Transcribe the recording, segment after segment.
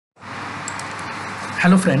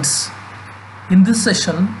Hello friends, in this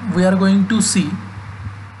session we are going to see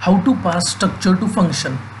how to pass structure to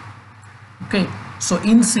function. Okay, so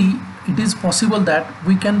in C it is possible that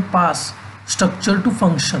we can pass structure to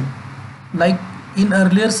function. Like in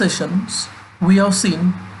earlier sessions we have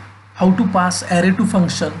seen how to pass array to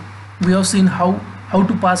function. We have seen how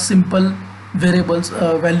to pass simple variables,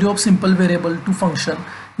 value of simple variable to function.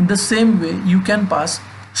 In the same way you can pass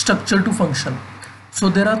structure to function. So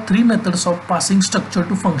there are three methods of passing structure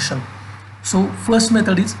to function. So first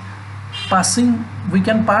method is passing. We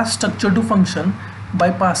can pass structure to function by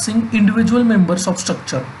passing individual members of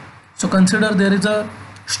structure. So consider there is a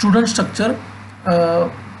student structure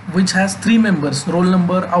which has three members: roll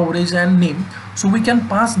number, average and name. So we can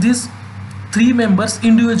pass these three members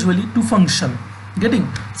individually to function, getting,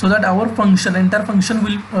 so that our function, entire function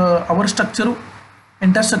will our structure,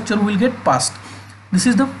 entire structure will get passed. This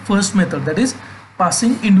is the first method, that is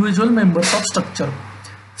passing individual members of structure.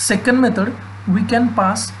 Second method, we can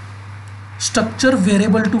pass structure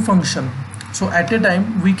variable to function. So at a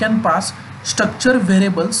time we can pass structure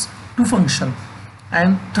variables to function.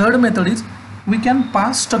 And third method is we can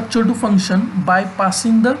pass structure to function by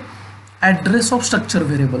passing the address of structure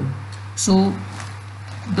variable. So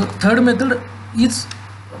the third method is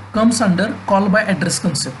comes under call by address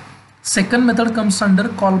concept. Second method comes under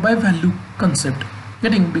call by value concept,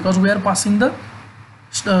 getting, because we are passing the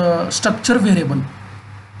structure variable.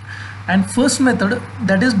 And first method,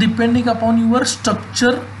 that is depending upon your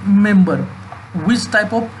structure member, which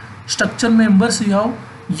type of structure members you have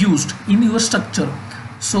used in your structure.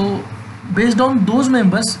 So based on those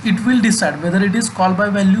members it will decide whether it is call by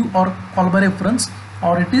value or call by reference,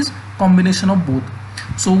 or it is combination of both.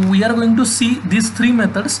 So we are going to see these three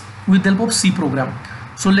methods with the help of C program.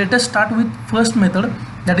 So let us start with first method,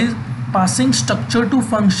 that is passing structure to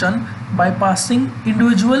function by passing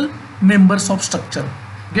individual members of structure,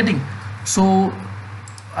 getting. So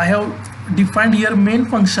I have defined here main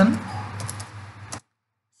function.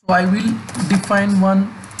 So I will define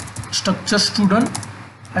one structure student.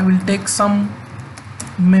 I will take some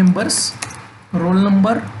members, roll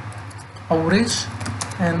number, average,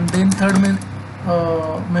 and then third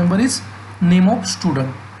member is name of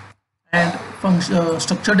student, and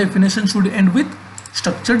structure definition should end with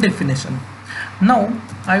structure definition. Now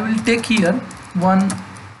I will take here one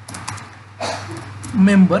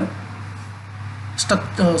member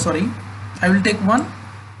I will take one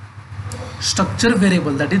structure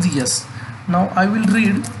variable, that is yes. Now I will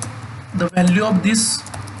read the value of this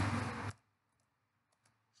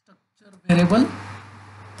structure variable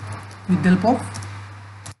with the help of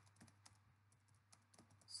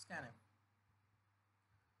scanf.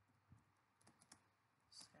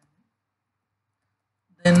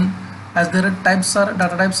 Then, as there are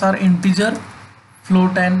data types are integer,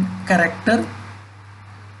 float and character,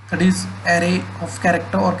 that is array of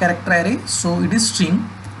character or character array. So it is string,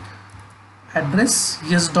 address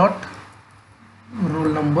yes dot roll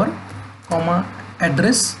number, comma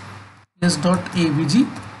address yes dot avg,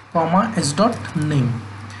 comma s dot name.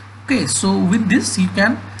 Okay, so with this you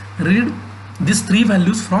can read these three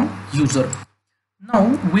values from user.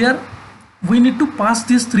 Now we need to pass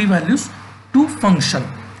these three values to function.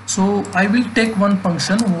 So I will take one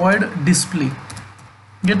function, void display,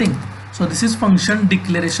 getting. So this is function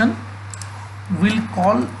declaration. We'll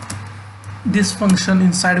call this function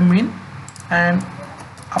inside main, and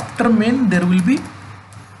after main there will be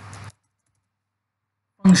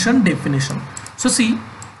function definition. So see,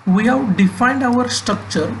 we have defined our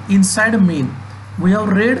structure inside main. We have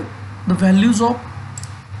read the values of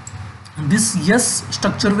this yes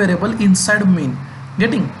structure variable inside main,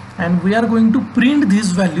 getting, and we are going to print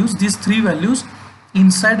these values, these three values,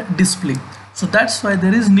 inside display. So that's why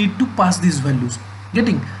there is need to pass these values,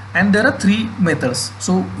 getting. And there are three methods.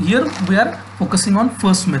 So here we are focusing on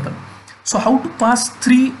first method. So how to pass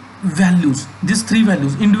three values, these three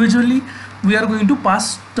values individually, we are going to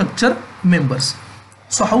pass structure members.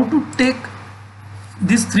 So how to take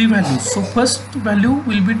these three values? So first value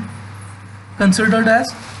will be considered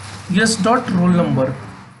as yes dot roll number,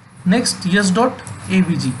 next yes dot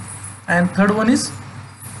avg, and third one is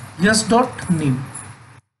yes dot name,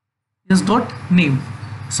 yes dot name.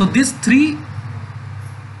 So these three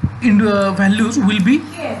values will be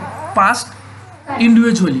passed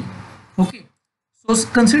individually. Okay, so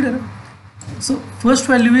consider, so first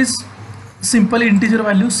value is simple integer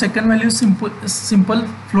value, second value is simple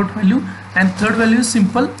float value, and third value is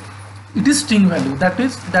simple, it is string value, that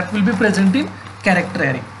will be present in character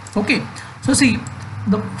array. Okay, so see,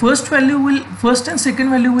 the first and second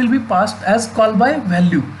value will be passed as call by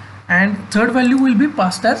value, and third value will be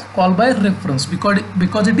passed as call by reference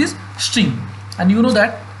because it is string, and you know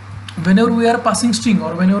that whenever we are passing string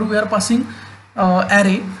or whenever we are passing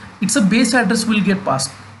array, it's a base address will get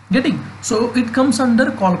passed, getting, so it comes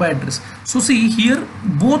under call by address. So see here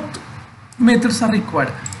both methods are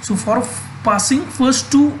required. So for passing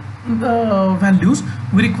first two values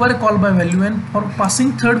we require call by value, and for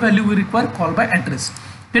passing third value we require call by address,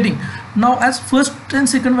 getting. Now as first and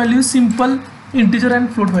second value is simple integer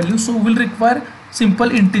and float value, so we'll require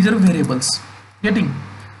simple integer variables, getting.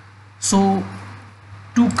 So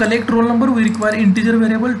to collect roll number we require integer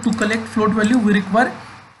variable, to collect float value we require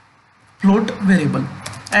float variable,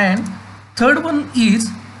 and third one is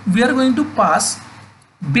we are going to pass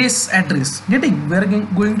base address, getting, we are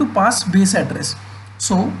going to pass base address.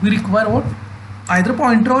 So we require what, either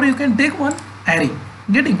pointer or you can take one array,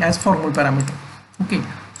 getting, as formal parameter. Okay,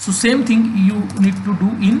 so same thing you need to do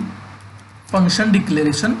in function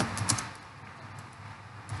declaration.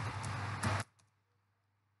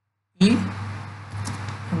 A,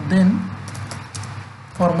 and then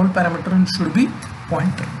formal parameter should be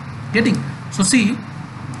pointer, getting. So see,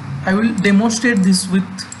 I will demonstrate this with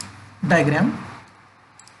diagram.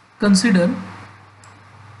 Consider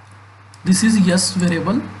this is yes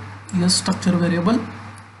variable, yes structure variable.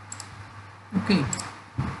 Okay,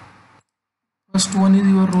 first one is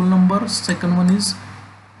your roll number, second one is,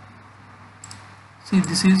 see,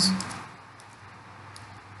 this is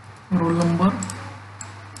roll number,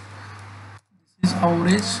 this is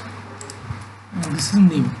average, and this is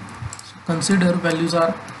name. So consider values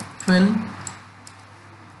are 12,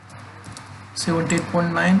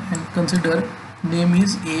 78.9, and consider name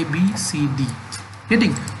is A, B, C, D,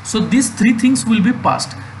 getting. So these three things will be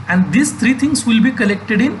passed and these three things will be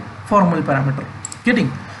collected in formal parameter,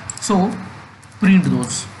 getting. So print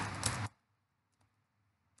those.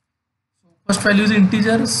 So first value is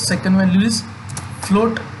integer, second value is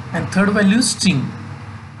float, and third value is string.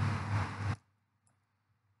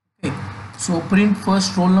 Okay, so print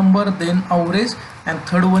first roll number, then average, and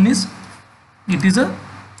third one is, it is a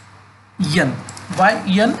n. Why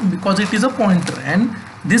n? Because it is a pointer and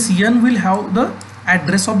this n will have the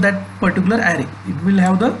address of that particular array, it will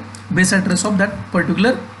have the base address of that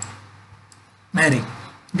particular array,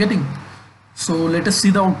 getting. So let us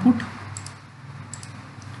see the output.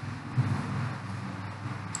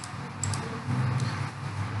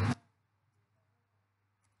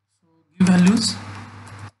 So give values.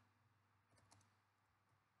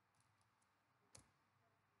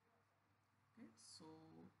 So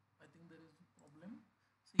I think there is a problem.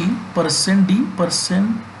 See, percent d,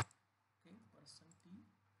 percent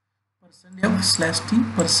f slash t,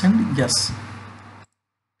 percent yes.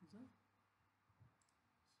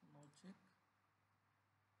 Now check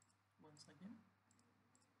once again.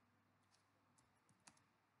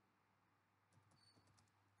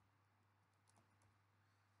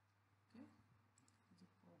 Okay, there's a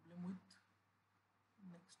problem with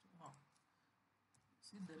next one.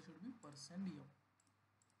 See, there should be percent f.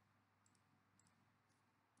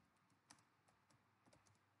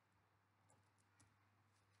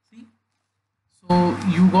 See, so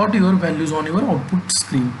you got your values on your output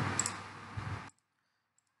screen,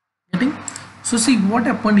 getting. So see what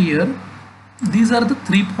happened here, these are the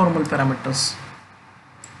three formal parameters.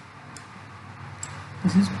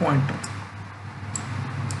 This is pointer.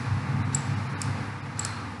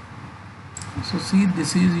 So see,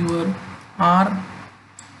 this is your R,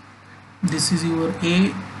 this is your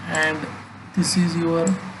A, and this is your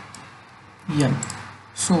N.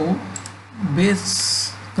 So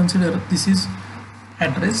base, consider this is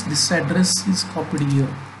address, this address is copied here,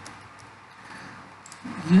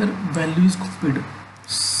 here value is copied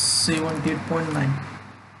 78.9,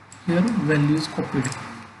 here value is copied,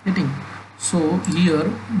 getting. So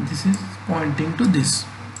here this is pointing to this,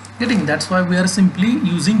 getting. That's why we are simply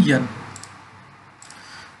using n.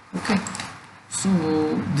 Okay, so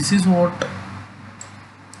this is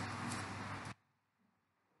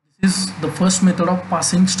the first method of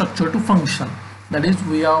passing structure to function, that is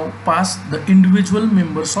we have passed the individual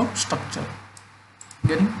members of structure,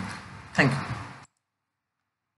 getting. Thank you.